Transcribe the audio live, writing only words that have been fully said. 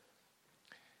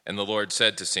And the Lord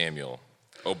said to Samuel,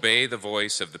 "Obey the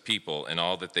voice of the people in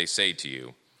all that they say to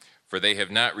you, for they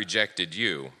have not rejected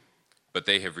you, but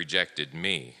they have rejected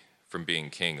me from being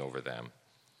king over them.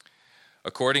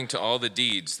 According to all the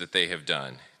deeds that they have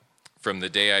done, from the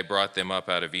day I brought them up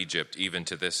out of Egypt even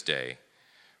to this day,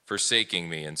 forsaking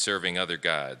me and serving other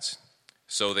gods,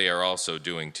 so they are also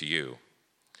doing to you.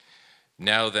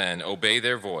 Now then, obey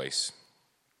their voice.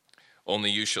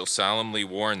 Only you shall solemnly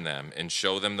warn them and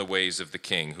show them the ways of the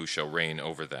king who shall reign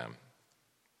over them."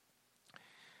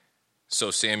 So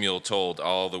Samuel told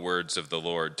all the words of the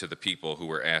Lord to the people who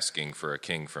were asking for a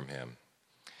king from him.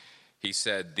 He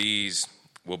said, "These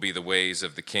will be the ways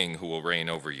of the king who will reign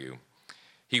over you.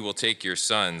 He will take your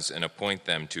sons and appoint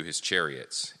them to his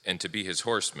chariots, and to be his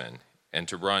horsemen, and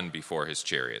to run before his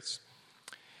chariots.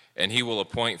 And he will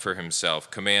appoint for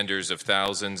himself commanders of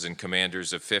thousands and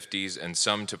commanders of 50s, and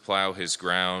some to plow his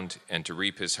ground, and to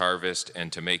reap his harvest,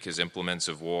 and to make his implements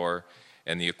of war,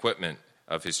 and the equipment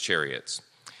of his chariots.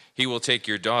 He will take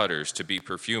your daughters to be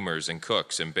perfumers and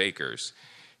cooks and bakers.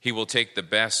 He will take the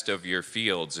best of your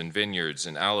fields and vineyards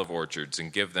and olive orchards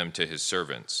and give them to his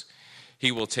servants.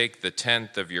 He will take the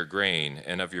tenth of your grain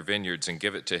and of your vineyards and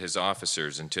give it to his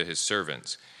officers and to his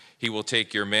servants. He will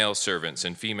take your male servants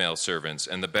and female servants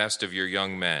and the best of your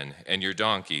young men and your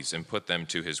donkeys and put them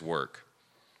to his work.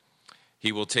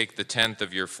 He will take the tenth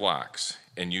of your flocks,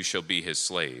 and you shall be his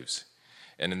slaves.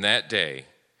 And in that day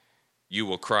you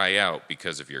will cry out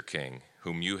because of your king,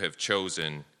 whom you have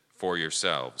chosen for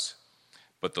yourselves.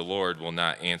 But the Lord will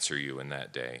not answer you in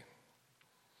that day."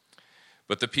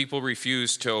 But the people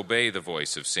refused to obey the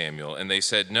voice of Samuel, and they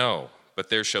said, "No, but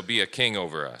there shall be a king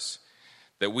over us,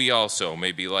 that we also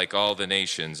may be like all the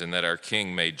nations, and that our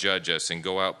king may judge us and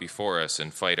go out before us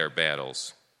and fight our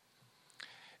battles."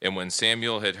 And when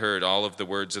Samuel had heard all of the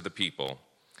words of the people,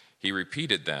 he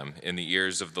repeated them in the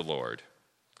ears of the Lord.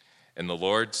 And the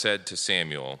Lord said to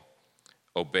Samuel,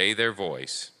 "Obey their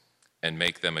voice and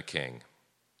make them a king."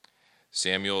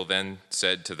 Samuel then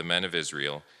said to the men of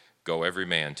Israel, "Go every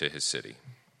man to his city."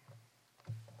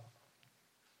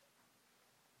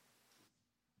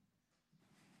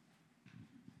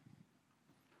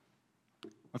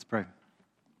 Let's pray.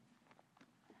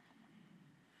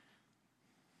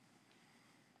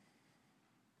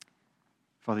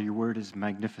 Father, your word is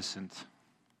magnificent,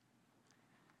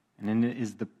 and in it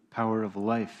is the power of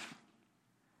life.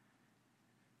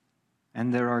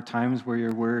 And there are times where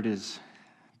your word is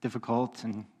difficult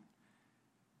and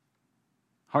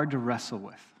hard to wrestle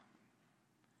with.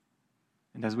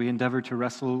 And as we endeavor to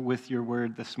wrestle with your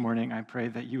word this morning, I pray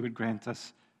that you would grant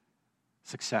us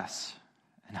success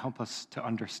and help us to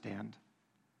understand.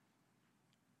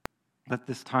 Let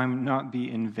this time not be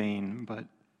in vain, but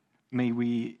may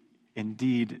we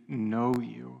indeed know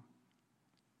you,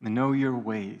 know your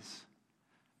ways,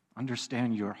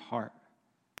 understand your heart,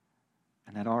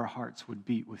 and that our hearts would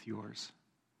beat with yours.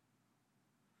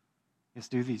 Yes,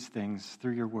 do these things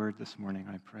through your word this morning,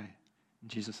 I pray. In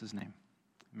Jesus' name,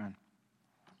 amen.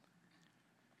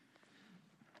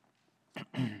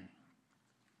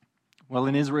 Well,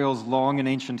 in Israel's long and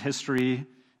ancient history,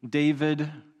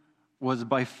 David was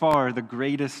by far the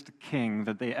greatest king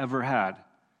that they ever had.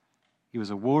 He was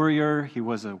a warrior, he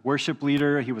was a worship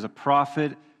leader, he was a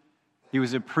prophet, he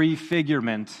was a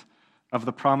prefigurement of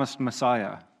the promised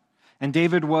Messiah. And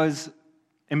David was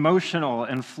emotional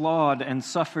and flawed and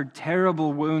suffered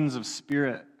terrible wounds of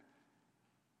spirit.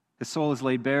 His soul is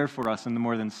laid bare for us in the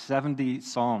more than 70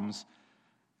 Psalms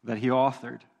that he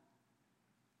authored.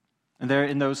 And there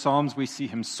in those Psalms, we see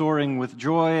him soaring with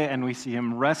joy, and we see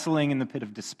him wrestling in the pit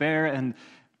of despair, and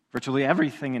virtually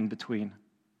everything in between.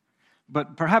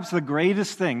 But perhaps the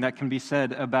greatest thing that can be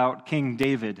said about King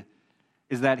David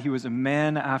is that he was a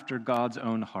man after God's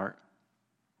own heart.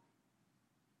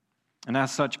 And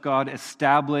as such, God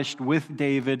established with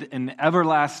David an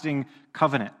everlasting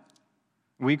covenant.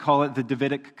 We call it the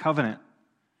Davidic covenant.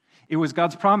 It was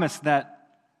God's promise that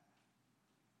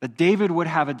David would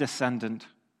have a descendant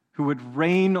who would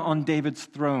reign on David's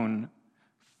throne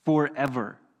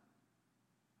forever.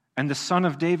 And the son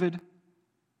of David,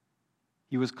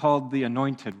 he was called the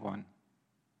Anointed One,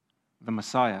 the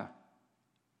Messiah.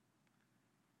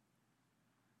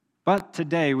 But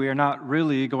today we are not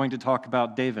really going to talk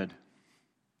about David.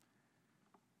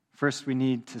 First, we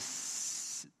need to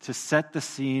set the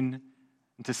scene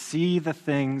and to see the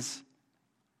things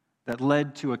that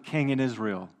led to a king in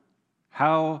Israel.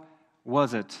 How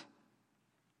was it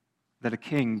that a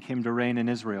king came to reign in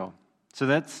Israel? So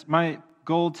that's my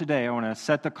goal today. I want to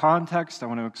set the context. I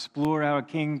want to explore how a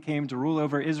king came to rule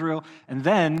over Israel. And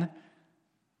then,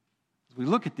 as we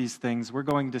look at these things, we're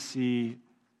going to see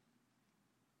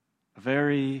a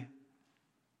we're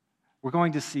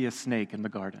going to see a snake in the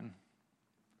garden.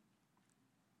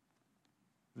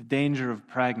 The danger of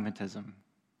pragmatism.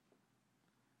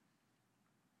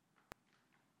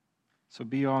 So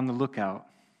be on the lookout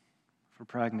for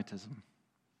pragmatism.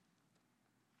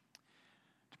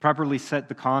 To properly set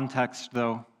the context,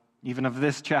 though, even of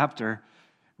this chapter,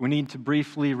 we need to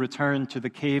briefly return to the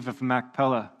cave of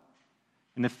Machpelah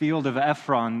in the field of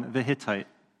Ephron the Hittite.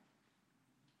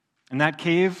 In that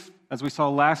cave, as we saw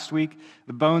last week,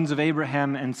 the bones of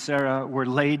Abraham and Sarah were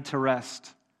laid to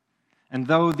rest. And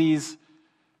though the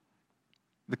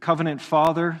covenant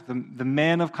father, the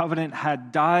man of covenant,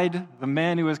 had died, the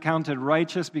man who was counted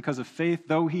righteous because of faith,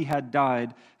 though he had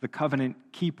died, the covenant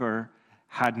keeper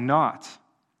had not.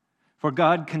 For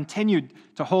God continued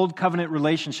to hold covenant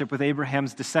relationship with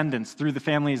Abraham's descendants through the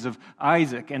families of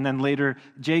Isaac and then later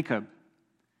Jacob.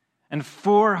 And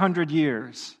 400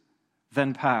 years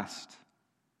then passed.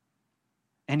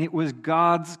 And it was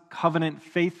God's covenant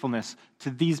faithfulness to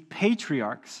these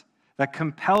patriarchs that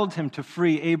compelled him to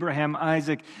free Abraham,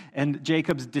 Isaac, and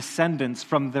Jacob's descendants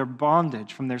from their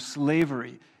bondage, from their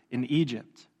slavery in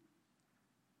Egypt.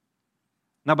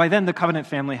 Now, by then, the covenant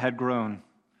family had grown.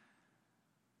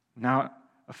 Not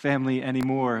a family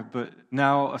anymore, but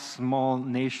now a small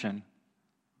nation.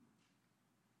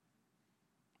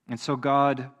 And so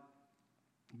God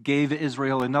gave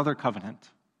Israel another covenant,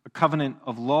 a covenant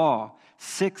of law,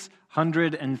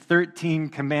 613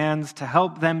 commands to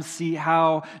help them see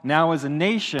how, now as a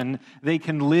nation, they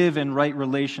can live in right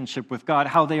relationship with God,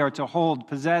 how they are to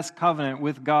possess covenant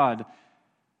with God,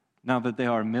 now that they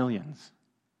are millions.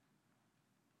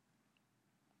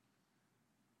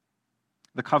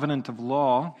 The covenant of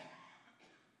law,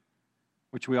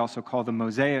 which we also call the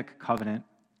Mosaic covenant,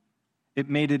 it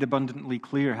made it abundantly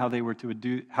clear how they were to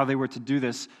do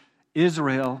this.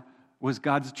 Israel was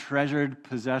God's treasured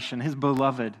possession, his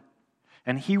beloved.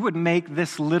 And he would make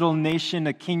this little nation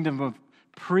a kingdom of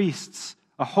priests,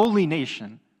 a holy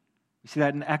nation. You see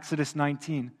that in Exodus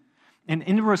 19. And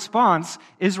in response,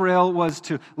 Israel was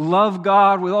to love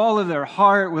God with all of their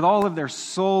heart, with all of their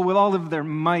soul, with all of their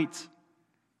might,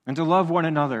 and to love one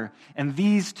another. And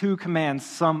these two commands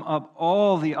sum up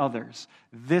all the others.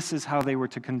 This is how they were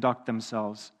to conduct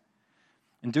themselves.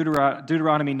 In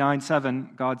Deuteronomy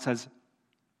 9:7, God says,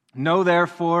 "Know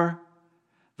therefore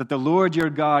that the Lord your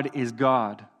God is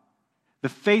God, the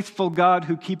faithful God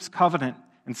who keeps covenant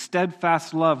and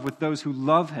steadfast love with those who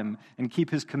love him and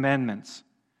keep his commandments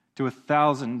to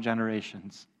 1,000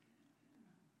 generations."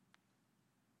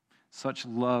 Such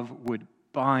love would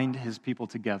bind his people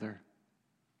together.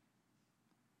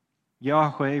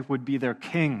 Yahweh would be their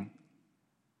king,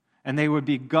 and they would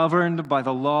be governed by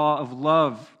the law of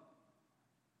love.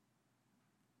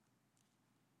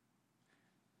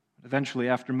 Eventually,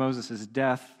 after Moses'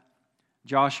 death,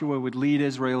 Joshua would lead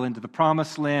Israel into the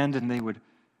promised land, and the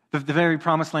very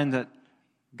promised land that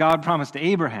God promised to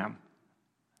Abraham.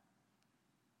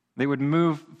 They would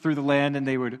move through the land, and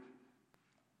they would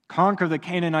conquer the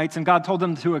Canaanites, and God told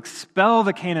them to expel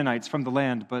the Canaanites from the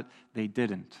land, but they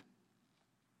didn't.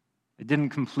 They didn't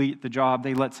complete the job.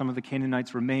 They let some of the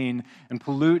Canaanites remain and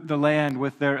pollute the land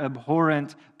with their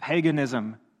abhorrent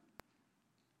paganism.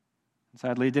 And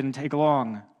sadly, it didn't take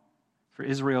long for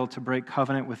Israel to break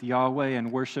covenant with Yahweh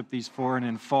and worship these foreign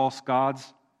and false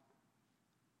gods.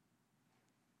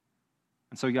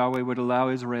 And so Yahweh would allow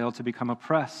Israel to become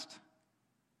oppressed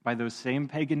by those same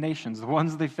pagan nations, the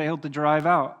ones they failed to drive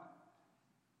out.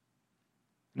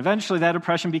 And eventually that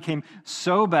oppression became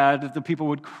so bad that the people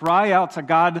would cry out to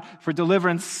God for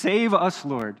deliverance, "Save us,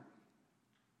 Lord."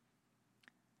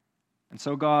 And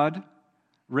so God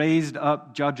raised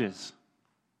up judges.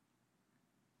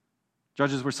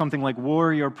 Judges were something like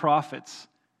warrior prophets.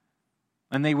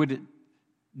 And they would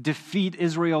defeat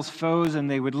Israel's foes, and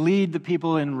they would lead the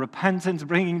people in repentance,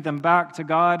 bringing them back to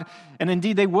God. And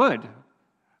indeed, they would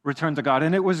return to God.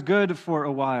 And it was good for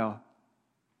a while.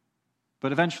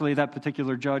 But eventually, that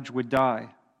particular judge would die.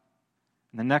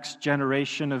 And the next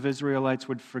generation of Israelites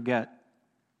would forget.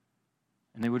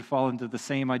 And they would fall into the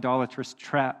same idolatrous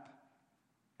trap.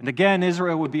 And again,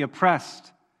 Israel would be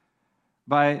oppressed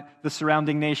by the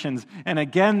surrounding nations. And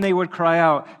again, they would cry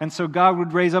out. And so God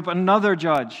would raise up another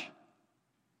judge.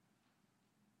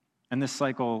 And this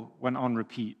cycle went on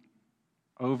repeat,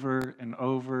 over and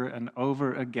over and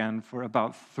over again for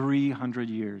about 300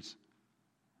 years.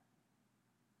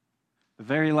 The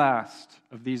very last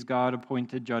of these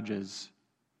God-appointed judges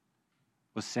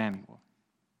was Samuel.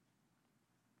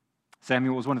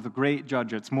 Samuel was one of the great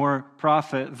judges, more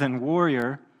prophet than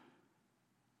warrior.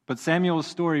 But Samuel's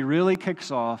story really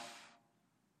kicks off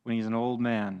when he's an old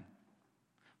man.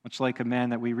 much like a man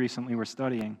that we recently were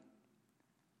studying.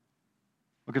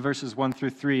 Look at verses 1 through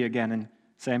 3 again in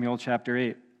Samuel chapter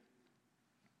 8.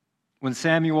 When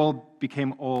Samuel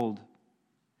became old,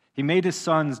 he made his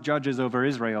sons judges over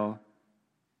Israel.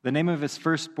 The name of his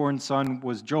firstborn son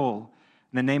was Joel,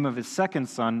 and the name of his second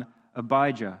son,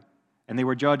 Abijah, and they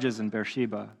were judges in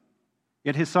Beersheba.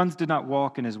 Yet his sons did not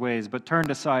walk in his ways, but turned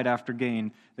aside after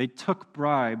gain. They took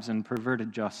bribes and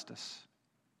perverted justice.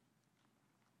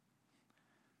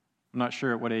 I'm not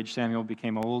sure at what age Samuel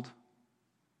became old.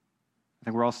 I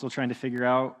think we're all still trying to figure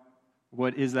out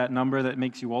what is that number that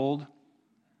makes you old.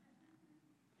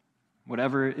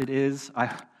 Whatever it is, I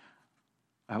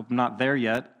hope I'm not there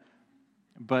yet.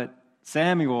 But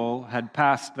Samuel had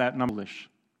passed that number.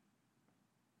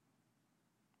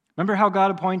 Remember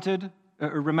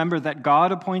that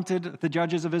God appointed the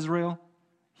judges of Israel?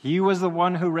 He was the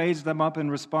one who raised them up in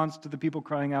response to the people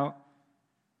crying out.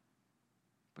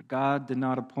 But God did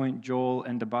not appoint Joel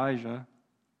and Abijah.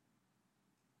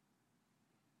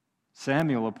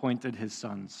 Samuel appointed his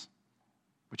sons,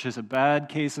 which is a bad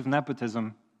case of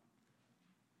nepotism.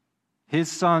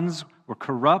 His sons were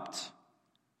corrupt,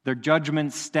 their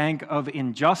judgments stank of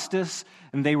injustice,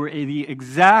 and they were the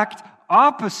exact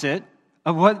opposite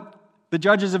of what the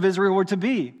judges of Israel were to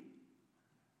be.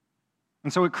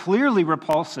 And so it clearly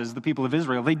repulses the people of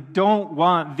Israel. They don't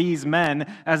want these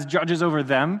men as judges over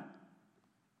them.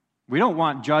 We don't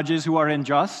want judges who are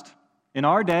unjust in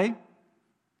our day.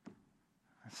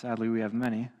 Sadly, we have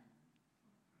many.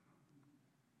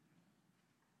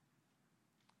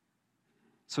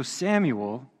 So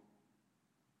Samuel,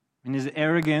 in his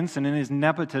arrogance and in his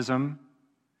nepotism,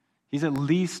 he's at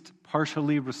least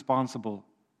partially responsible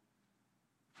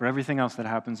for everything else that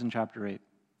happens in chapter 8.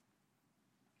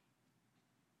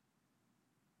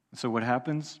 So what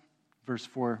happens? Verse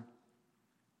 4.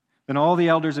 Then all the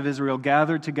elders of Israel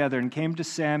gathered together and came to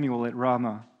Samuel at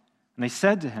Ramah. And they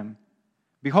said to him,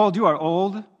 "Behold, you are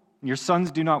old, and your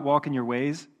sons do not walk in your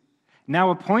ways.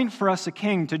 Now appoint for us a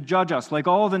king to judge us like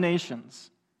all the nations."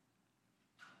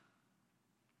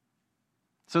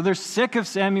 So they're sick of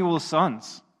Samuel's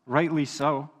sons, rightly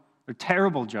so. They're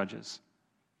terrible judges.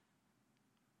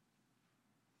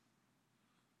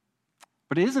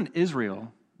 But it isn't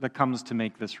Israel that comes to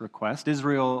make this request.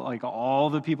 Israel, like all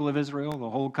the people of Israel, the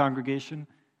whole congregation,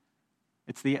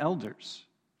 it's the elders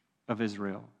of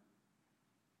Israel.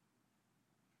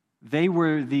 They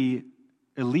were the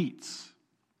elites.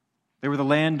 They were the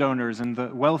landowners and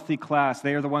the wealthy class.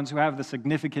 They are the ones who have the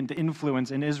significant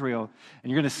influence in Israel.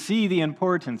 And you're going to see the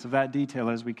importance of that detail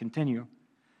as we continue.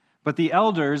 But the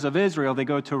elders of Israel, they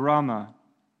go to Ramah,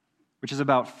 which is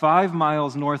about 5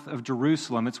 miles north of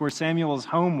Jerusalem. It's where Samuel's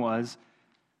home was.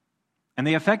 And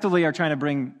they effectively are trying to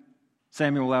bring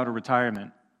Samuel out of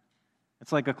retirement.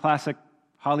 It's like a classic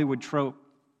Hollywood trope.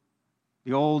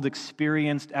 The old,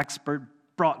 experienced expert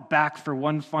brought back for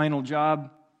one final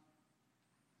job.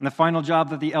 And the final job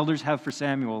that the elders have for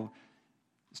Samuel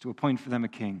is to appoint for them a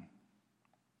king.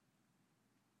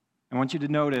 I want you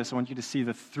to see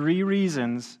the 3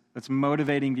 reasons that's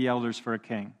motivating the elders for a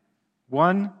king.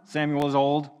 1, Samuel is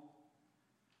old,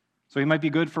 so he might be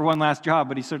good for one last job,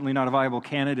 but he's certainly not a viable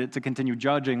candidate to continue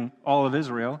judging all of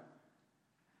Israel.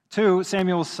 2,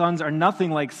 Samuel's sons are nothing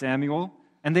like Samuel,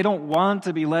 and they don't want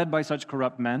to be led by such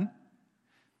corrupt men.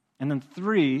 And then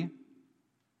 3,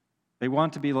 they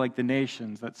want to be like the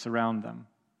nations that surround them.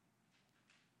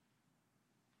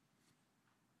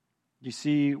 You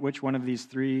see which one of these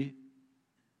 3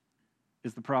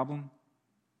 is the problem?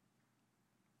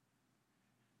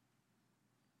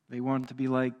 They want to be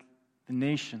like the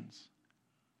nations.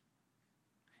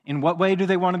 In what way do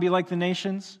they want to be like the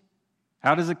nations?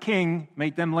 How does a king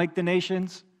make them like the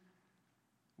nations?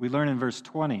 We learn in verse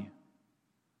 20.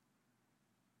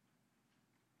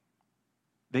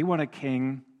 They want a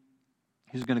king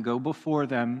who's going to go before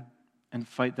them and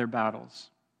fight their battles,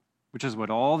 which is what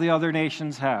all the other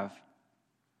nations have.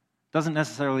 Doesn't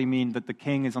necessarily mean that the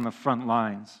king is on the front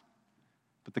lines,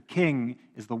 but the king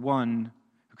is the one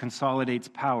who consolidates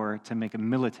power to make a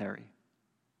military.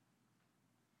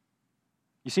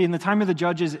 You see, in the time of the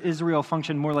judges, Israel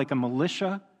functioned more like a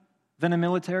militia than a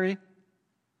military.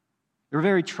 They were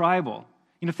very tribal.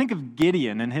 Think of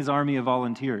Gideon and his army of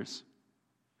volunteers.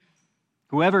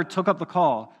 Whoever took up the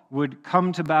call would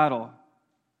come to battle.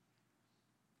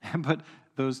 But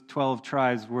those 12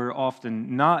 tribes were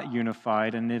often not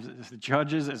unified, and the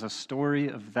Judges is a story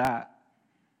of that.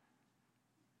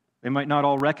 They might not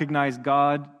all recognize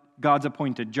God's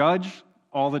appointed judge.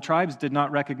 All the tribes did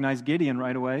not recognize Gideon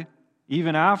right away,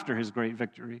 even after his great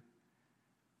victory.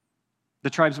 The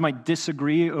tribes might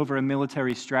disagree over a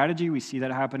military strategy. We see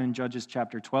that happen in Judges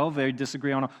chapter 12. They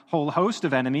disagree on a whole host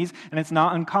of enemies, and it's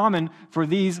not uncommon for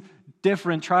these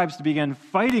different tribes to begin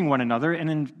fighting one another. And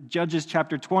in Judges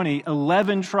chapter 20,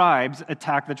 11 tribes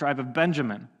attack the tribe of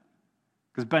Benjamin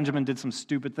because Benjamin did some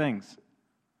stupid things.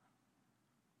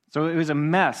 So it was a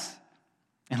mess.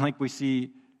 And like we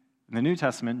see in the New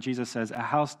Testament, Jesus says, a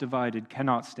house divided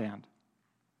cannot stand.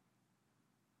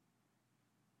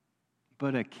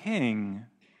 But a king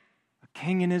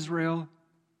in Israel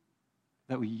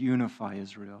that would unify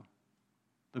Israel,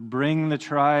 to bring the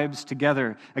tribes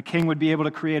together. A king would be able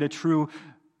to create a true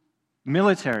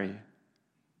military.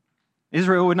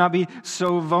 Israel would not be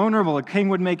so vulnerable. A king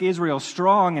would make Israel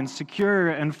strong and secure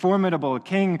and formidable. A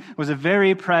king was a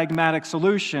very pragmatic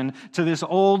solution to this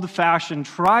old-fashioned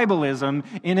tribalism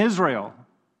in Israel.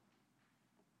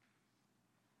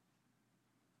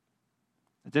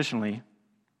 Additionally,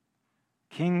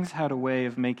 kings had a way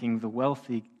of making the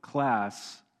wealthy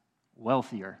class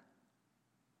wealthier.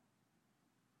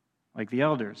 Like the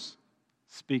elders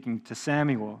speaking to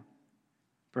Samuel.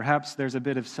 Perhaps there's a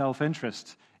bit of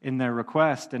self-interest in their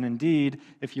request. And indeed,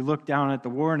 if you look down at the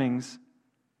warnings,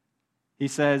 he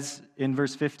says in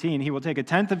verse 15, he will take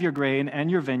 1/10 of your grain and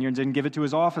your vineyards and give it to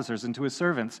his officers and to his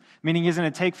servants. Meaning he's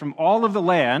going to take from all of the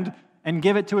land and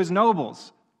give it to his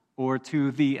nobles or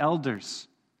to the elders.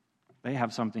 They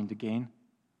have something to gain.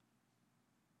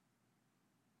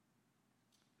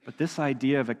 But this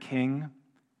idea of a king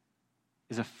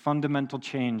is a fundamental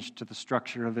change to the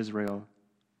structure of Israel.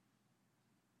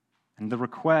 And the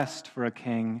request for a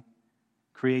king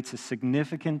creates a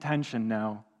significant tension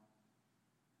now.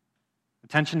 A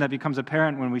tension that becomes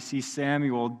apparent when we see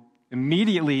Samuel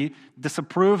immediately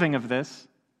disapproving of this.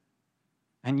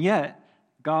 And yet,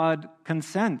 God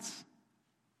consents.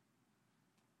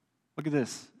 Look at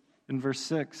this in verse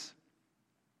 6.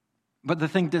 But the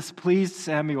thing displeased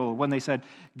Samuel when they said,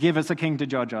 "Give us a king to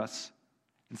judge us."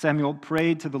 And Samuel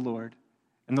prayed to the Lord.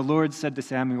 And the Lord said to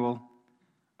Samuel,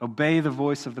 "Obey the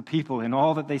voice of the people in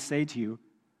all that they say to you,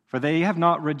 for they have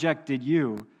not rejected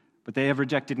you, but they have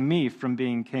rejected me from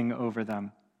being king over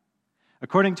them.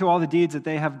 According to all the deeds that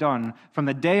they have done, from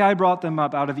the day I brought them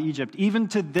up out of Egypt, even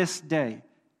to this day,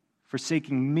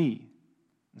 forsaking me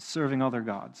and serving other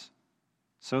gods,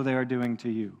 so they are doing to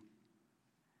you.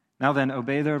 Now then,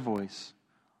 obey their voice.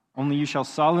 Only you shall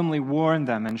solemnly warn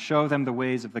them and show them the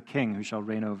ways of the king who shall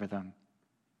reign over them."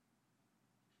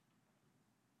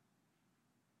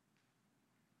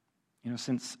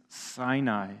 Since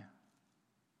Sinai,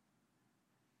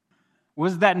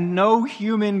 was that no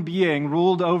human being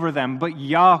ruled over them, but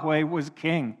Yahweh was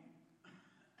king.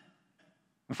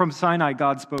 From Sinai,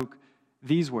 God spoke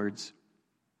these words,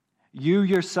 "You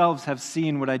yourselves have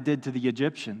seen what I did to the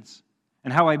Egyptians,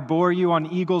 and how I bore you on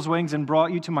eagle's wings and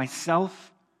brought you to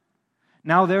myself.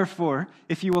 Now, therefore,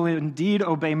 if you will indeed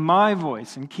obey my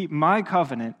voice and keep my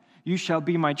covenant, you shall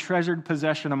be my treasured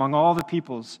possession among all the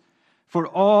peoples. For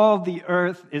all the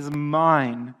earth is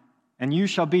mine, and you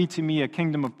shall be to me a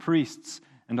kingdom of priests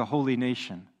and a holy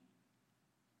nation."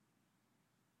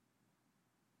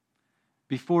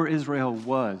 Before Israel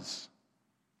was,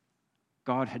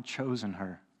 God had chosen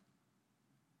her.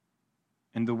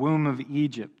 In the womb of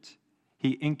Egypt,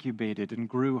 he incubated and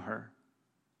grew her.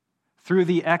 Through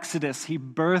the Exodus, he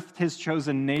birthed his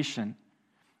chosen nation,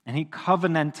 and he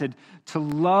covenanted to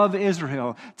love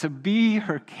Israel, to be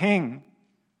her king.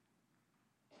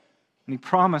 And he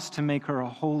promised to make her a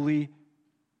holy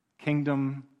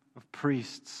kingdom of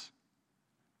priests,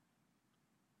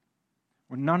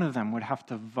 where none of them would have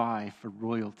to vie for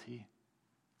royalty,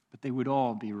 but they would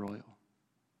all be royal.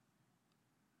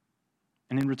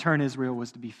 And in return, Israel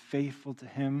was to be faithful to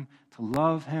him, to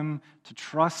love him, to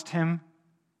trust him.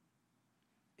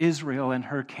 Israel and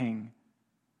her king,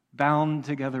 bound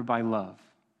together by love.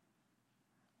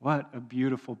 What a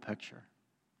beautiful picture.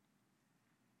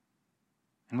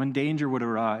 And when danger would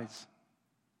arise,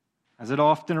 as it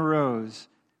often arose,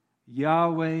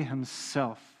 Yahweh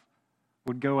himself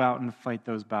would go out and fight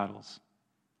those battles.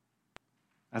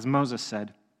 As Moses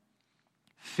said,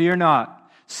 "Fear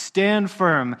not, stand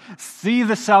firm, see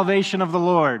the salvation of the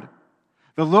Lord.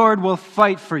 The Lord will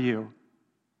fight for you,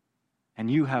 and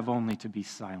you have only to be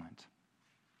silent."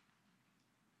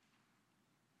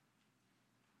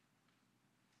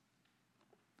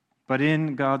 But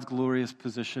in God's glorious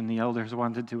position, the elders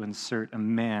wanted to insert a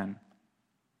man,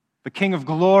 the King of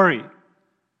glory,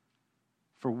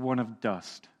 for one of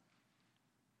dust.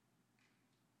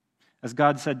 As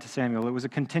God said to Samuel, it was a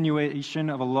continuation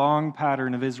of a long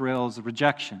pattern of Israel's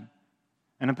rejection,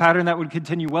 and a pattern that would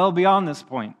continue well beyond this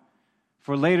point.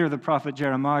 For later, the prophet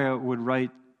Jeremiah would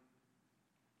write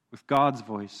with God's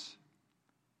voice.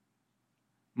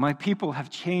 My people have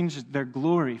changed their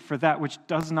glory for that which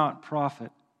does not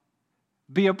profit.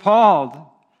 Be appalled,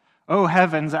 O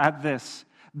heavens, at this.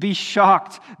 Be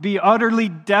shocked, be utterly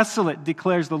desolate,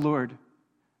 declares the Lord.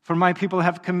 For my people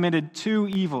have committed two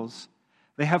evils.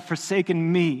 They have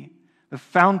forsaken me, the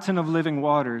fountain of living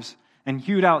waters, and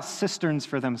hewed out cisterns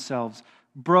for themselves,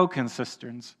 broken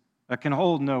cisterns that can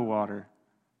hold no water.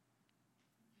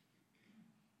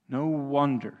 No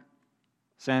wonder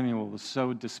Samuel was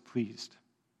so displeased.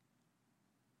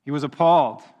 He was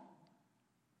appalled.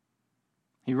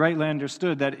 He rightly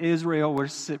understood that Israel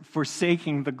was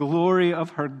forsaking the glory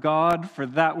of her God for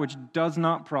that which does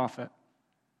not profit.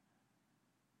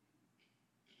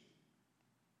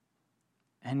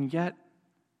 And yet,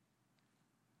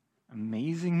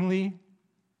 amazingly,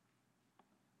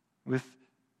 with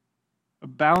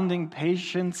abounding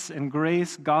patience and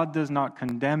grace, God does not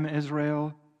condemn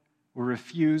Israel or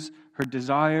refuse her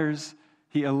desires.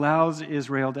 He allows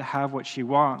Israel to have what she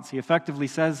wants. He effectively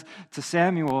says to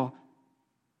Samuel,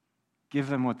 give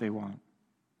them what they want.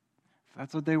 If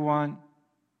that's what they want,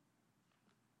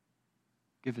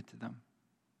 give it to them.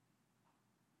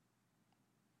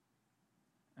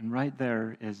 And right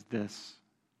there is this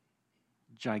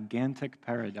gigantic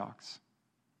paradox.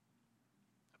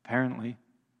 Apparently,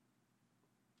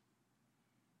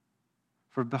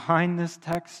 for behind this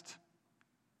text,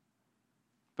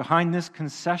 behind this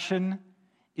concession,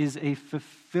 is a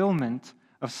fulfillment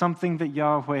of something that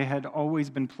Yahweh had always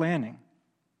been planning.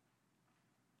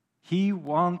 He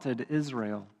wanted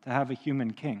Israel to have a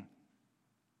human king.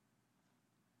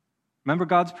 Remember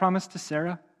God's promise to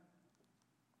Sarah?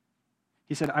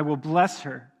 He said, I will bless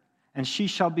her, and she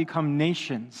shall become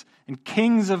nations, and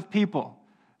kings of people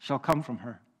shall come from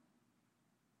her.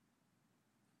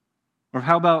 Or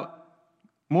how about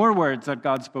more words that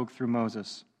God spoke through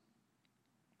Moses?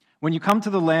 When you come to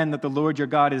the land that the Lord your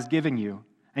God is giving you,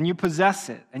 and you possess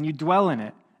it, and you dwell in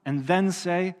it, and then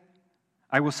say,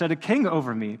 I will set a king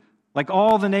over me, like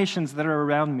all the nations that are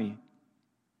around me.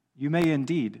 You may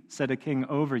indeed set a king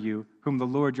over you, whom the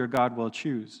Lord your God will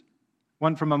choose.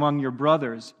 One from among your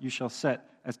brothers you shall set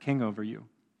as king over you.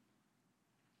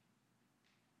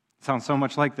 Sounds so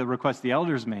much like the request the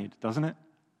elders made, doesn't it?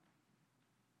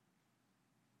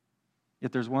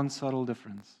 Yet there's one subtle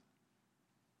difference.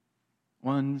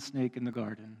 One snake in the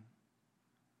garden.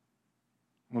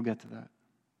 We'll get to that.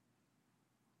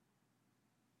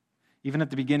 Even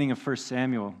at the beginning of 1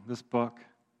 Samuel, this book,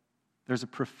 there's a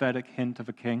prophetic hint of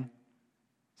a king.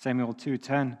 Samuel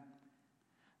 2:10.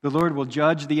 The Lord will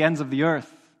judge the ends of the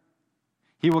earth.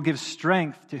 He will give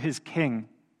strength to his king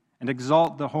and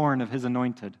exalt the horn of his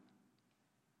anointed.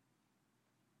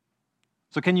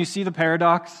 So can you see the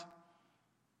paradox?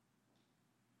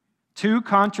 Two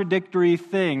contradictory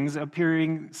things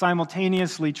appearing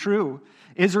simultaneously true.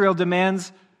 Israel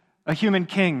demands a human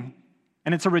king,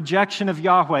 and it's a rejection of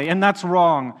Yahweh, and that's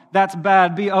wrong. That's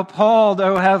bad. Be appalled,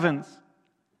 O heavens.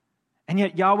 And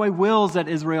yet Yahweh wills that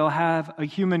Israel have a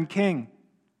human king.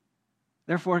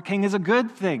 Therefore, a king is a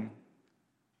good thing.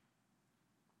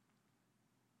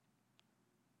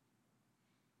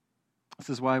 This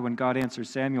is why when God answers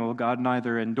Samuel, God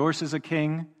neither endorses a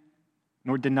king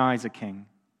nor denies a king.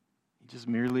 He just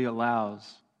merely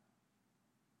allows.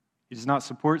 He does not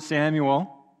support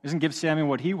Samuel. He doesn't give Samuel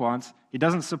what he wants. He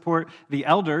doesn't support the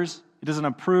elders. He doesn't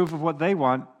approve of what they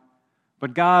want.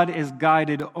 But God is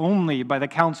guided only by the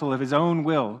counsel of his own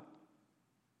will.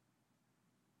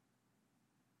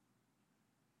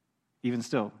 Even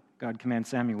still, God commands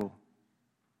Samuel,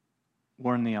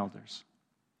 warn the elders.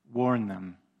 Warn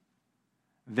them.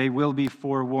 They will be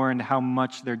forewarned how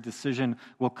much their decision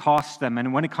will cost them.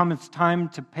 And when it comes time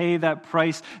to pay that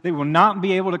price, they will not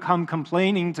be able to come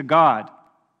complaining to God.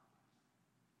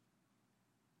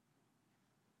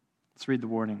 Let's read the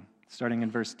warning, starting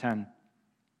in verse 10.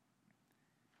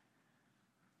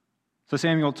 So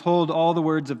Samuel told all the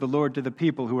words of the Lord to the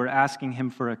people who were asking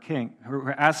for a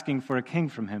king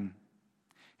from him.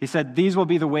 He said, "These will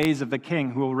be the ways of the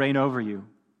king who will reign over you.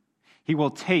 He will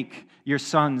take your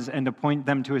sons and appoint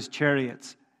them to his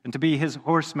chariots, and to be his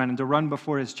horsemen, and to run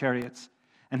before his chariots.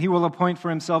 And he will appoint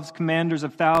for himself commanders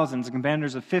of thousands and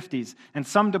commanders of 50s, and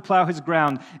some to plow his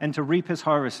ground and to reap his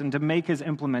harvest, and to make his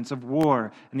implements of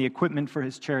war and the equipment for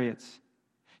his chariots.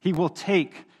 He will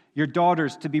take your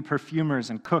daughters to be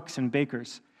perfumers and cooks and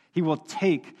bakers. He will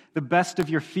take the best of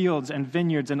your fields and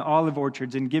vineyards and olive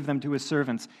orchards and give them to his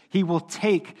servants. He will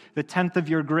take the tenth of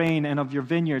your grain and of your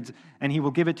vineyards, and he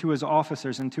will give it to his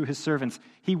officers and to his servants.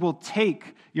 He will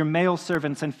take your male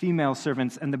servants and female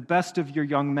servants and the best of your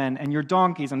young men and your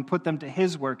donkeys and put them to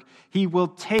his work. He will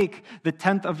take the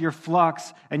tenth of your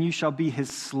flocks, and you shall be his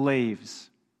slaves.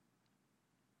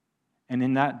 And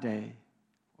in that day,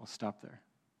 we'll stop there.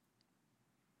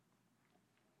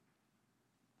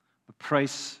 The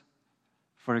price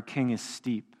for a king is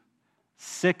steep.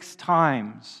 6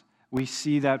 times we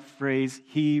see that phrase,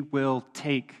 he will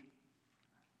take.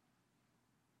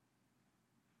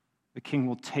 The king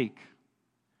will take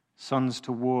sons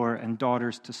to war and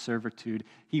daughters to servitude.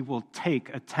 He will take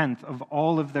a tenth of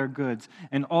all of their goods,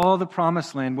 and all the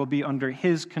promised land will be under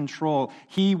his control.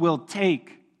 He will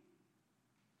take.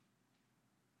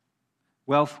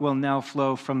 Wealth will now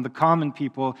flow from the common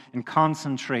people and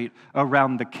concentrate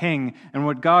around the king. And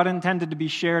what God intended to be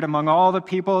shared among all the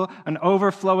people, an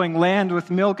overflowing land with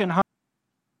milk and honey.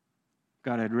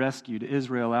 God had rescued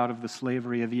Israel out of the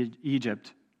slavery of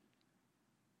Egypt.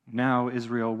 Now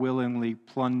Israel willingly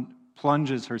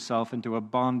plunges herself into a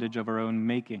bondage of her own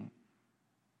making.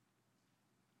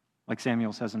 Like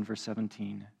Samuel says in verse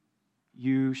 17,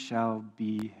 you shall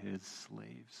be his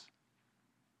slaves.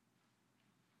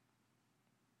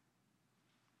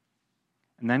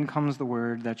 And then comes the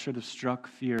word that should have struck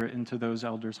fear into those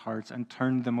elders' hearts and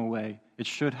turned them away. It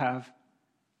should have.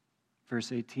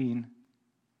 Verse 18.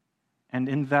 And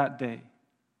in that day,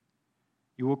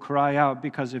 you will cry out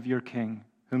because of your king,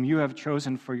 whom you have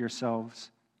chosen for yourselves.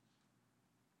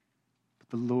 But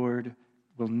the Lord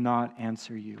will not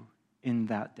answer you in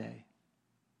that day.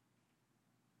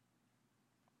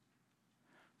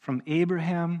 From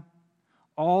Abraham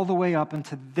all the way up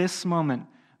until this moment,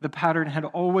 the pattern had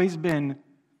always been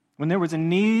when there was a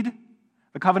need,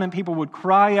 the covenant people would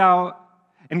cry out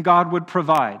and God would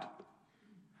provide.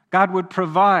 God would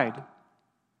provide.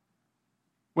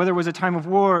 Whether it was a time of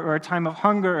war or a time of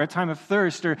hunger or a time of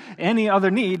thirst or any other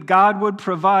need, God would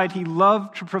provide. He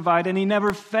loved to provide and he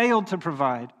never failed to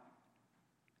provide.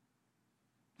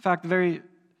 In fact, the very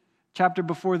chapter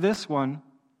before this one,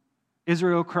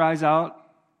 Israel cries out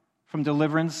from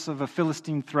deliverance of a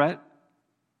Philistine threat,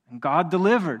 and God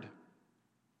delivered.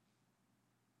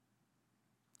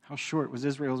 How short was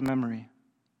Israel's memory?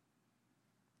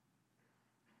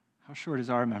 How short is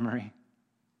our memory?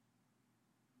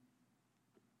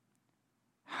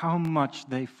 How much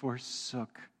they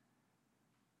forsook.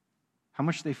 How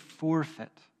much they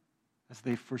forfeit as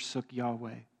they forsook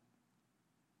Yahweh.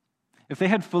 If they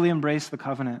had fully embraced the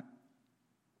covenant,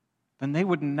 then they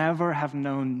would never have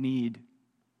known need.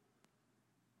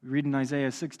 We read in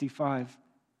Isaiah 65,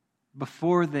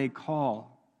 before they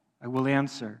call, I will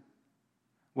answer.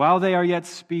 While they are yet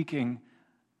speaking,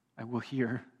 I will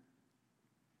hear.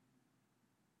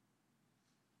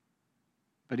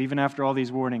 But even after all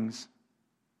these warnings,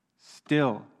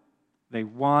 still they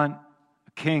want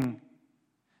a king.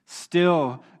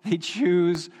 Still they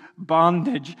choose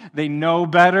bondage. They know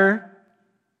better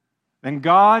than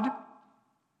God.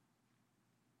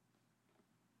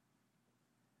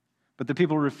 But the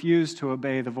people refused to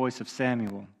obey the voice of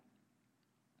Samuel.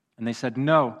 And they said,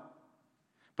 no,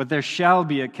 but there shall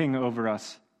be a king over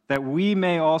us, that we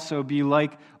may also be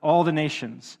like all the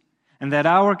nations, and that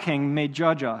our king may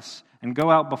judge us and go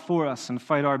out before us and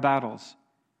fight our battles.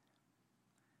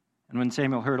 And when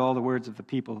Samuel heard all the words of the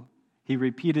people, he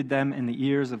repeated them in the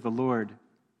ears of the Lord.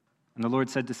 And the Lord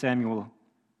said to Samuel,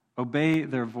 obey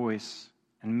their voice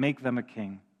and make them a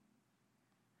king.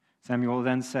 Samuel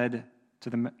then said to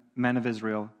the men of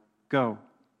Israel, go,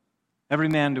 every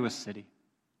man to a city.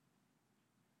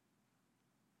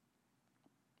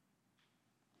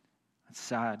 It's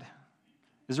sad.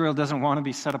 Israel doesn't want to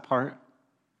be set apart.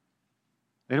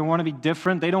 They don't want to be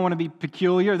different. They don't want to be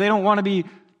peculiar. They don't want to be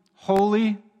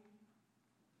holy.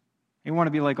 They want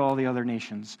to be like all the other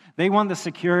nations. They want the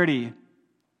security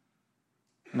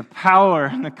and the power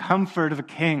and the comfort of a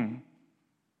king.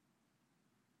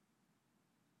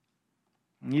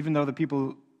 And even though the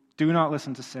people do not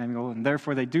listen to Samuel, and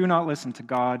therefore they do not listen to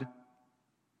God,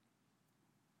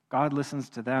 God listens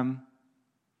to them.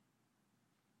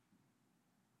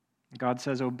 God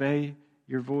says, obey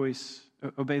your voice,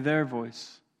 obey their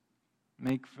voice,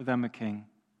 make for them a king.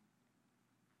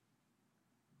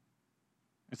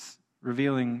 It's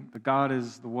revealing that God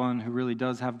is the one who really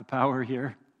does have the power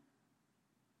here.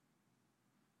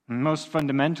 And most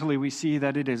fundamentally, we see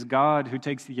that it is God who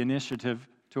takes the initiative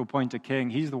to appoint a king.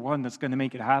 He's the one that's going to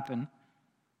make it happen.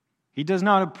 He does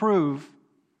not approve,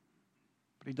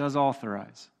 but he does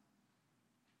authorize.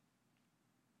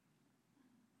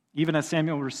 Even as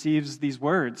Samuel receives these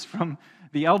words from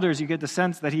the elders, you get the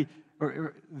sense that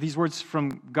or these words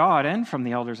from God and from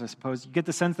the elders, I suppose, you get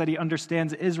the sense that he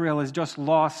understands Israel has just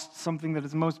lost something that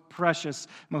is most precious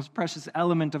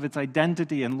element of its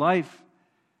identity and life.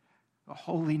 A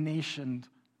holy nation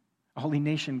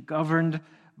governed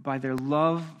by their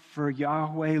love for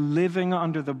Yahweh, living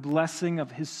under the blessing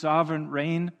of his sovereign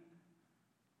reign.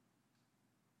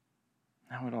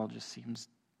 Now it all just seems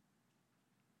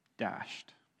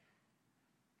dashed.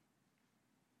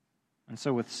 And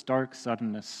so with stark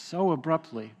suddenness, so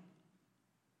abruptly,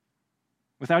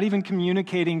 without even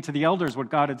communicating to the elders what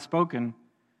God had spoken,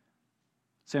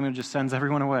 Samuel just sends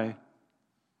everyone away.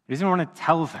 He doesn't want to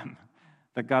tell them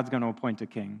that God's going to appoint a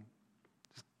king.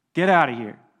 Just get out of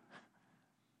here.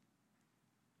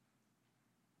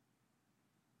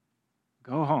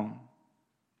 Go home.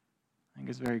 I think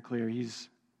it's very clear. He's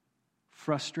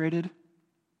frustrated.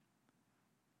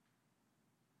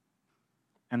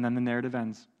 And then the narrative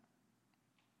ends.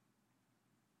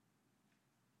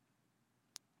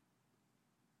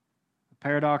 The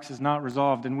paradox is not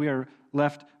resolved, and we are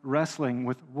left wrestling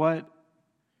with what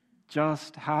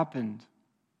just happened.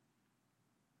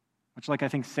 Much like I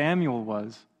think Samuel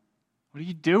was. What are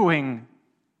you doing?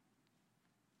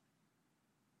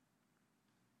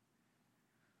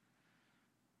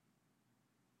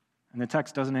 And the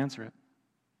text doesn't answer it.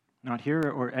 Not here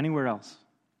or anywhere else.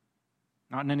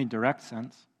 Not in any direct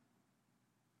sense.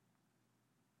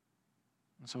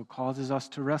 And so it causes us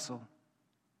to wrestle.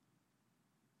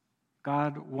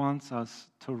 God wants us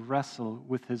to wrestle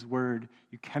with his word.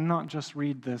 You cannot just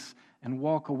read this and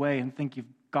walk away and think you've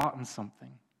gotten something.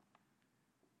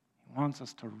 He wants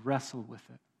us to wrestle with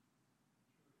it.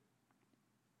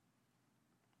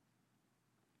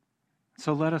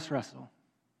 So let us wrestle.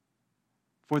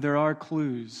 For there are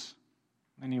clues,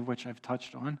 many of which I've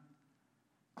touched on,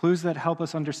 clues that help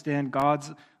us understand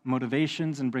God's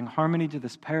motivations and bring harmony to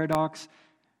this paradox.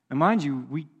 And mind you,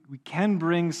 we can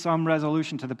bring some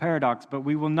resolution to the paradox, but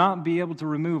we will not be able to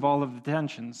remove all of the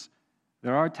tensions.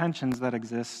 There are tensions that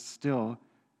exist still,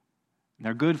 and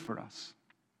they're good for us.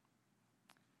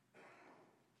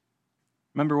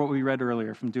 Remember what we read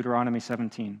earlier from Deuteronomy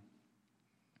 17.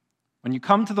 When you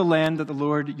come to the land that the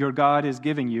Lord your God is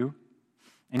giving you,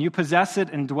 and you possess it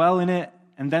and dwell in it,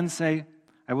 and then say,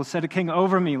 I will set a king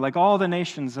over me like all the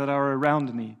nations that are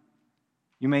around me.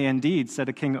 You may indeed set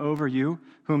a king over you,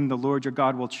 whom the Lord your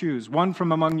God will choose. One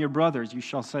from among your brothers you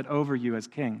shall set over you as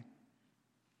king.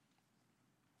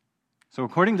 So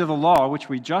according to the law, which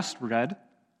we just read,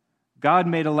 God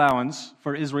made allowance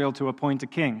for Israel to appoint a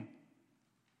king,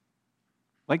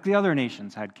 like the other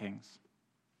nations had kings.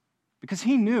 Because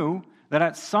he knew that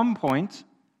at some point,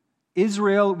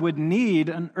 Israel would need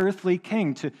an earthly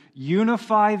king to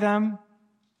unify them,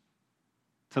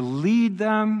 to lead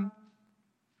them.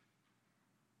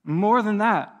 More than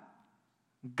that,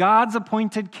 God's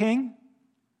appointed king,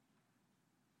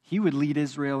 he would lead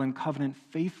Israel in covenant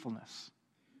faithfulness.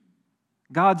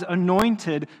 God's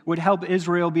anointed would help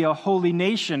Israel be a holy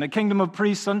nation, a kingdom of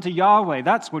priests unto Yahweh.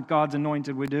 That's what God's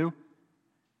anointed would do.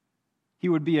 He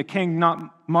would be a king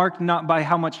marked not by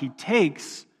how much he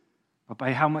takes, but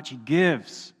by how much he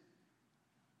gives.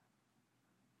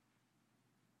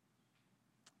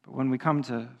 But when we come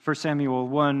to 1 Samuel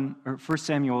 1 or 1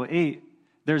 Samuel 8,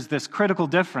 there's this critical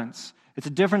difference. It's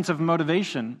a difference of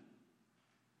motivation.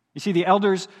 You see, the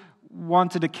elders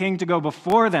wanted a king to go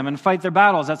before them and fight their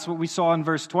battles. That's what we saw in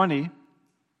verse 20.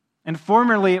 And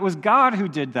formerly, it was God who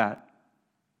did that.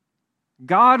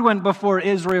 God went before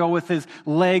Israel with his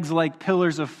legs like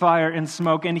pillars of fire and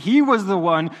smoke, and he was the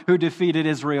one who defeated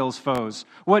Israel's foes.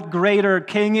 What greater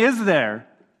king is there?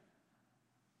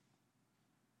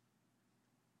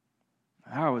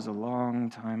 That was a long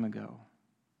time ago.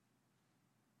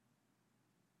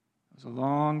 It was a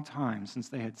long time since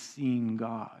they had seen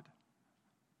God.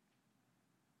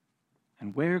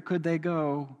 And where could they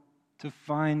go to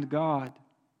find God?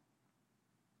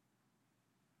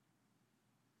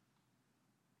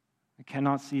 They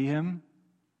cannot see him.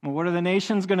 Well, what are the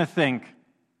nations going to think?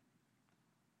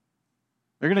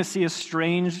 They're going to see a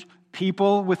strange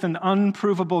people with an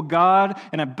unprovable God,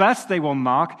 and at best they will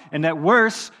mock, and at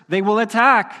worst they will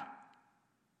attack.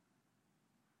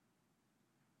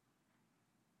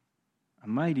 A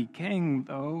mighty king,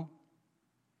 though,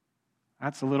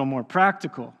 that's a little more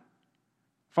practical,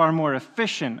 far more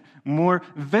efficient, more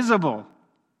visible.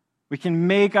 We can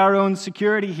make our own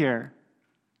security here.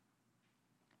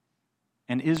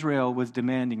 And Israel was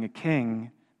demanding a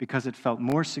king because it felt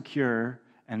more secure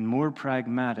and more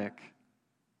pragmatic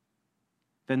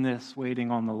than this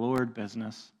waiting on the Lord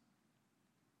business.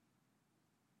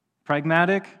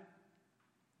 Pragmatic?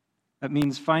 That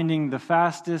means finding the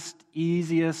fastest,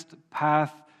 easiest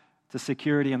path to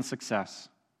security and success.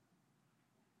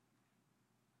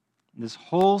 In this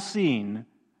whole scene,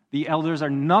 the elders are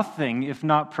nothing if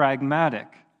not pragmatic.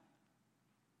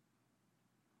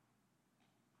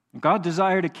 God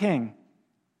desired a king.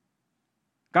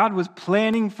 God was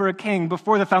planning for a king.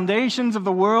 Before the foundations of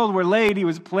the world were laid, he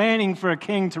was planning for a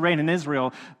king to reign in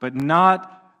Israel, but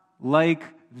not like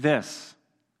this.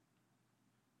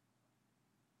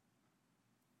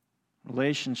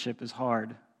 Relationship is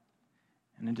hard,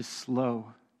 and it is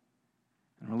slow.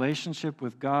 And relationship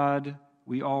with God,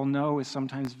 we all know, is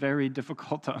sometimes very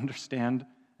difficult to understand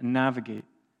and navigate.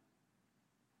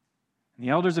 And the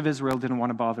elders of Israel didn't want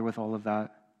to bother with all of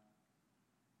that.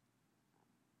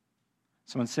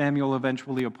 So when Samuel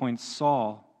eventually appoints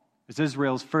Saul as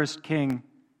Israel's first king,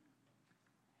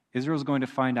 Israel's going to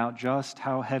find out just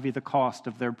how heavy the cost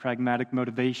of their pragmatic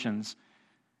motivations.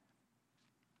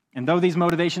 And though these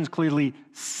motivations clearly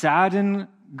sadden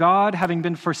God, having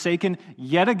been forsaken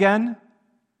yet again,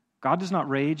 God does not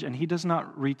rage and he does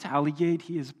not retaliate.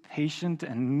 He is patient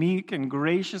and meek and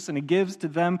gracious, and he gives to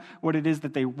them what it is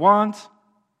that they want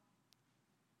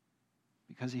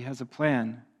because he has a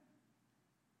plan.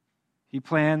 He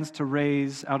plans to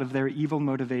raise out of their evil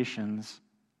motivations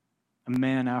a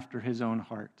man after his own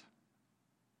heart.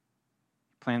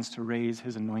 He plans to raise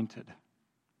his anointed.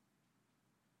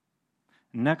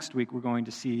 Next week, we're going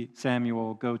to see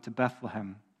Samuel go to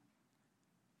Bethlehem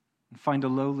and find a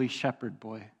lowly shepherd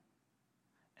boy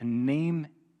and name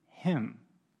him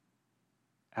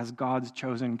as God's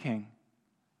chosen king.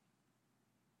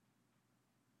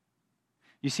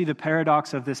 You see, the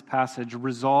paradox of this passage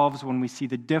resolves when we see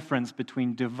the difference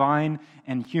between divine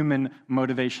and human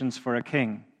motivations for a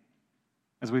king,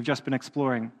 as we've just been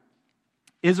exploring.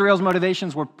 Israel's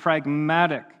motivations were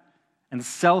pragmatic and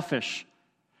selfish.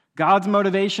 God's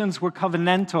motivations were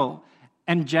covenantal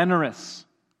and generous.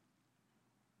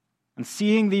 And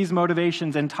seeing these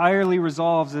motivations entirely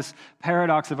resolves this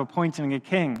paradox of appointing a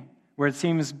king, where it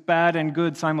seems bad and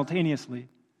good simultaneously.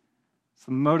 It's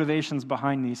the motivations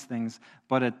behind these things.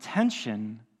 But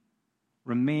attention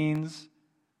remains,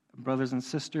 brothers and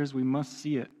sisters, we must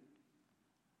see it.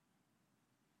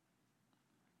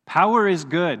 Power is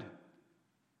good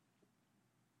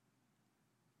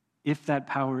if that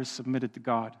power is submitted to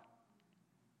God.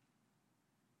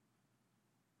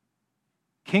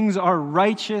 Kings are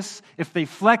righteous if they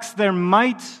flex their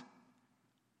might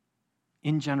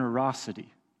in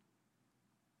generosity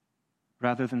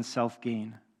rather than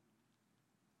self-gain.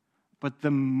 But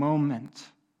the moment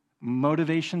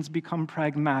motivations become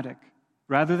pragmatic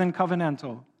rather than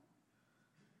covenantal,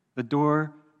 a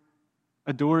door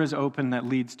is open that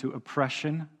leads to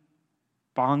oppression,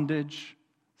 bondage,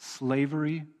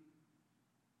 slavery.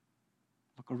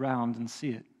 Look around and see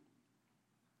it.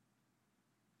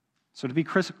 So to be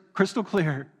crystal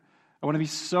clear, I want to be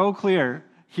so clear,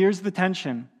 here's the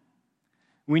tension.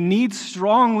 We need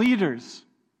strong leaders,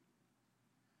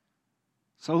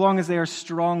 so long as they are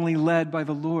strongly led by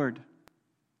the Lord.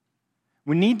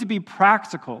 We need to be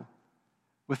practical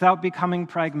without becoming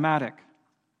pragmatic.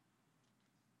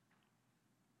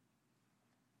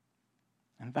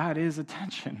 And that is a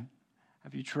tension.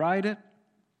 Have you tried it?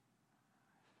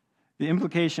 The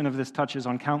implication of this touches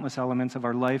on countless elements of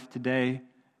our life today,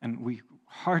 and we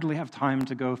hardly have time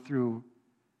to go through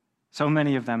so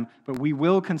many of them, but we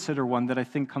will consider one that I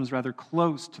think comes rather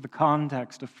close to the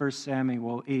context of 1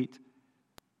 Samuel 8.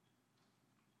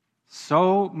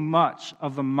 So much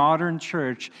of the modern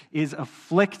church is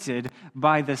afflicted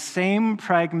by the same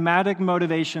pragmatic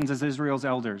motivations as Israel's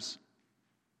elders.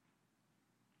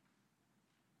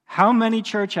 How many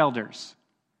church elders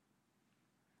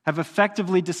have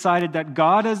effectively decided that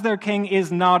God as their king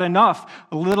is not enough?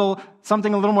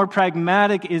 Something a little more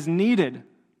pragmatic is needed.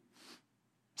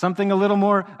 Something a little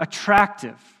more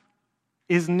attractive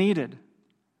is needed.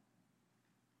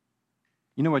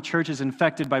 You know, a church is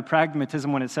infected by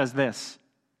pragmatism when it says this: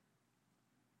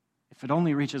 if it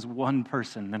only reaches one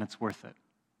person, then it's worth it.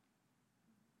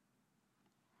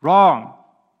 Wrong.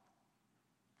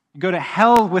 You go to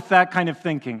hell with that kind of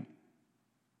thinking.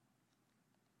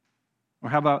 Or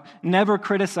how about never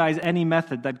criticize any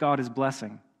method that God is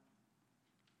blessing?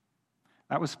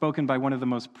 That was spoken by one of the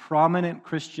most prominent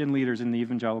Christian leaders in the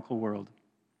evangelical world.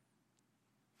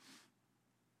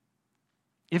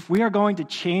 If we are going to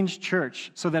change church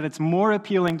so that it's more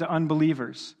appealing to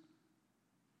unbelievers,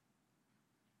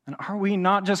 then are we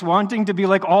not just wanting to be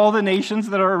like all the nations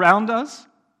that are around us?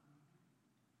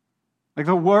 Like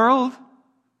the world?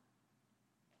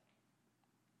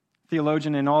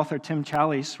 Theologian and author Tim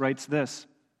Challies writes this: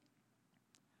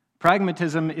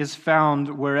 Pragmatism is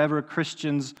found wherever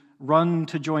Christians run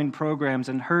to join programs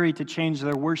and hurry to change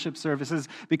their worship services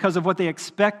because of what they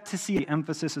expect to see. The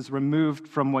emphasis is removed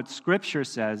from what Scripture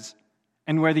says,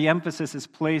 and where the emphasis is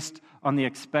placed on the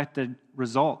expected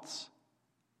results.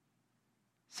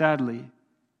 Sadly,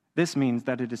 this means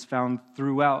that it is found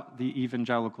throughout the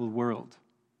evangelical world.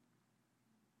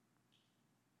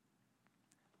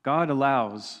 God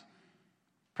allows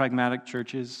pragmatic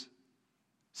churches,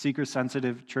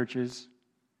 seeker-sensitive churches,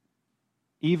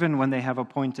 even when they have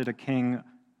appointed a king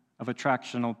of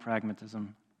attractional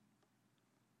pragmatism.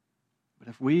 But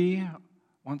if we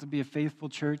want to be a faithful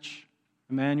church,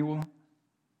 Emmanuel,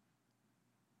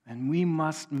 then we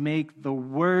must make the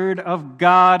Word of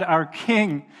God our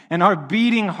king and our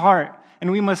beating heart. And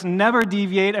we must never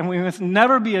deviate, and we must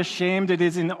never be ashamed. It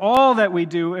is in all that we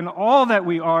do, in all that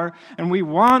we are, and we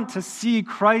want to see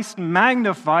Christ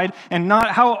magnified and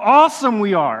not how awesome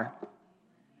we are.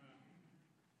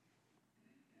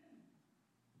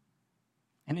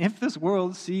 And if this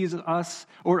world sees us,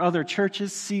 or other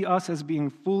churches see us as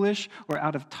being foolish or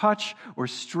out of touch or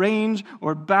strange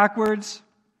or backwards,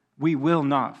 we will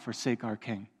not forsake our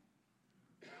King.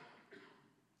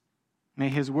 May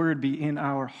His word be in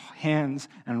our hands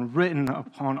and written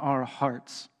upon our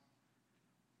hearts.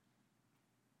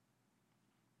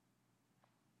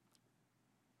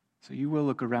 So you will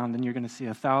look around and you're going to see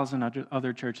 1,000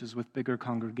 other churches with bigger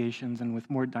congregations and with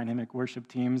more dynamic worship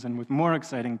teams and with more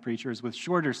exciting preachers with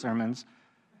shorter sermons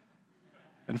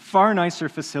and far nicer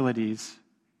facilities.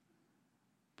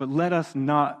 But let us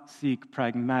not seek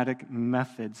pragmatic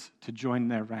methods to join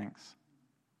their ranks.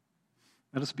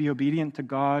 Let us be obedient to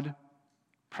God,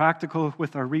 practical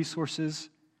with our resources,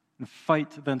 and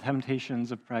fight the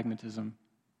temptations of pragmatism.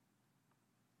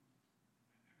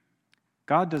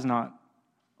 God does not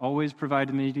always provide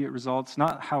immediate results,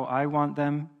 not how I want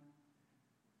them.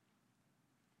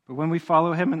 But when we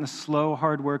follow Him in the slow,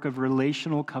 hard work of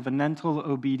relational, covenantal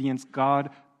obedience, God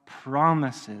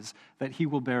promises that He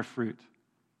will bear fruit,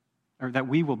 or that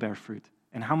we will bear fruit.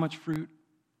 And how much fruit?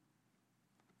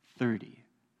 30,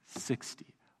 60,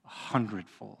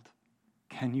 100-fold.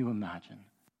 Can you imagine?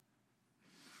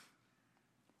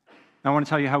 Now, I want to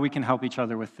tell you how we can help each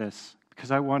other with this,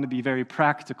 because I want to be very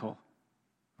practical,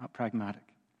 not pragmatic.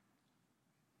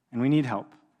 And we need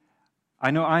help.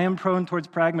 I know I am prone towards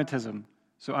pragmatism,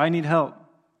 so I need help.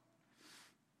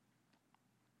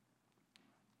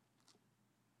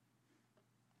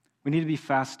 We need to be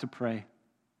fast to pray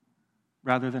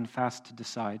rather than fast to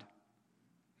decide.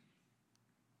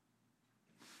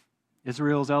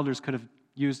 Israel's elders could have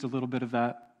used a little bit of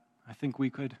that. I think we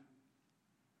could.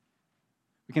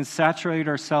 We can saturate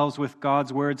ourselves with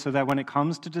God's word so that when it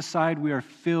comes to decide, we are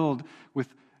filled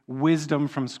with wisdom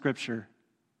from Scripture.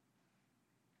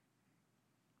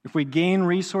 If we gain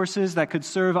resources that could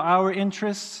serve our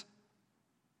interests,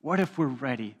 what if we're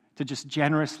ready to just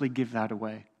generously give that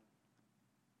away?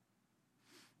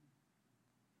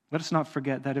 Let us not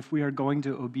forget that if we're going to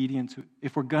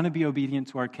be obedient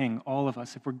to our King, all of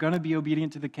us, if we're going to be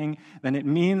obedient to the King, then it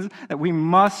means that we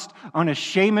must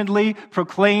unashamedly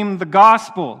proclaim the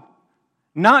gospel.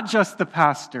 Not just the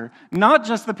pastor, not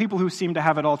just the people who seem to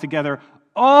have it all together.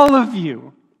 All of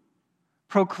you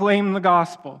proclaim the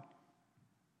gospel.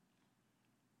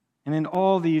 And in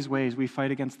all these ways, we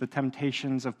fight against the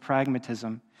temptations of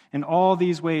pragmatism. In all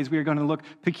these ways, we are going to look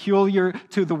peculiar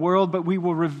to the world, but we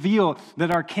will reveal that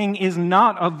our King is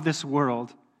not of this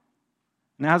world.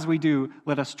 And as we do,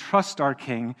 let us trust our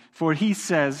King, for He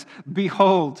says,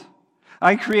 "Behold,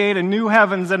 I create a new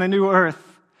heavens and a new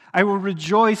earth. I will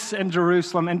rejoice in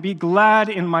Jerusalem and be glad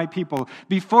in my people.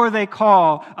 Before they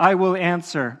call, I will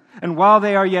answer. And while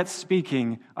they are yet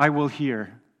speaking, I will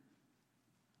hear."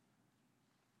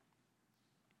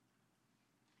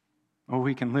 Oh,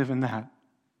 we can live in that.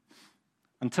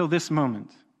 Until this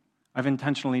moment, I've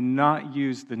intentionally not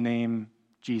used the name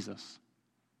Jesus.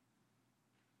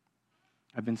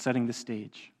 I've been setting the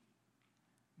stage.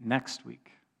 Next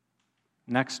week,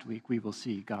 we will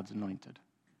see God's anointed.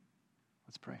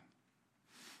 Let's pray.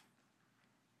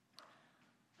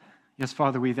 Yes,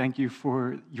 Father, we thank you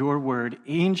for your word,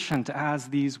 ancient as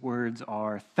these words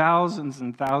are, thousands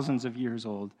and thousands of years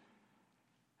old.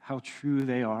 How true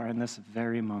they are in this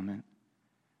very moment.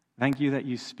 Thank you that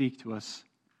you speak to us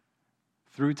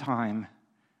through time.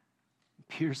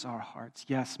 Pierce our hearts.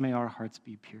 Yes, may our hearts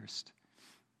be pierced.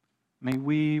 May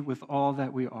we, with all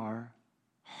that we are,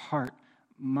 heart,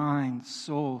 mind,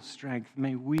 soul, strength,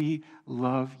 may we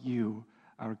love you,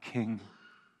 our King.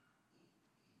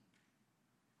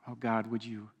 Oh God, would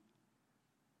you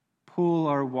pull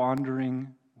our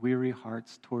wandering, weary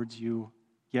hearts towards you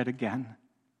yet again?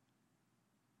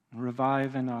 and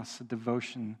revive in us a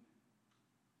devotion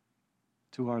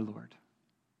to our Lord.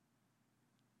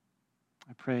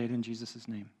 I pray it in Jesus'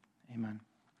 name. Amen.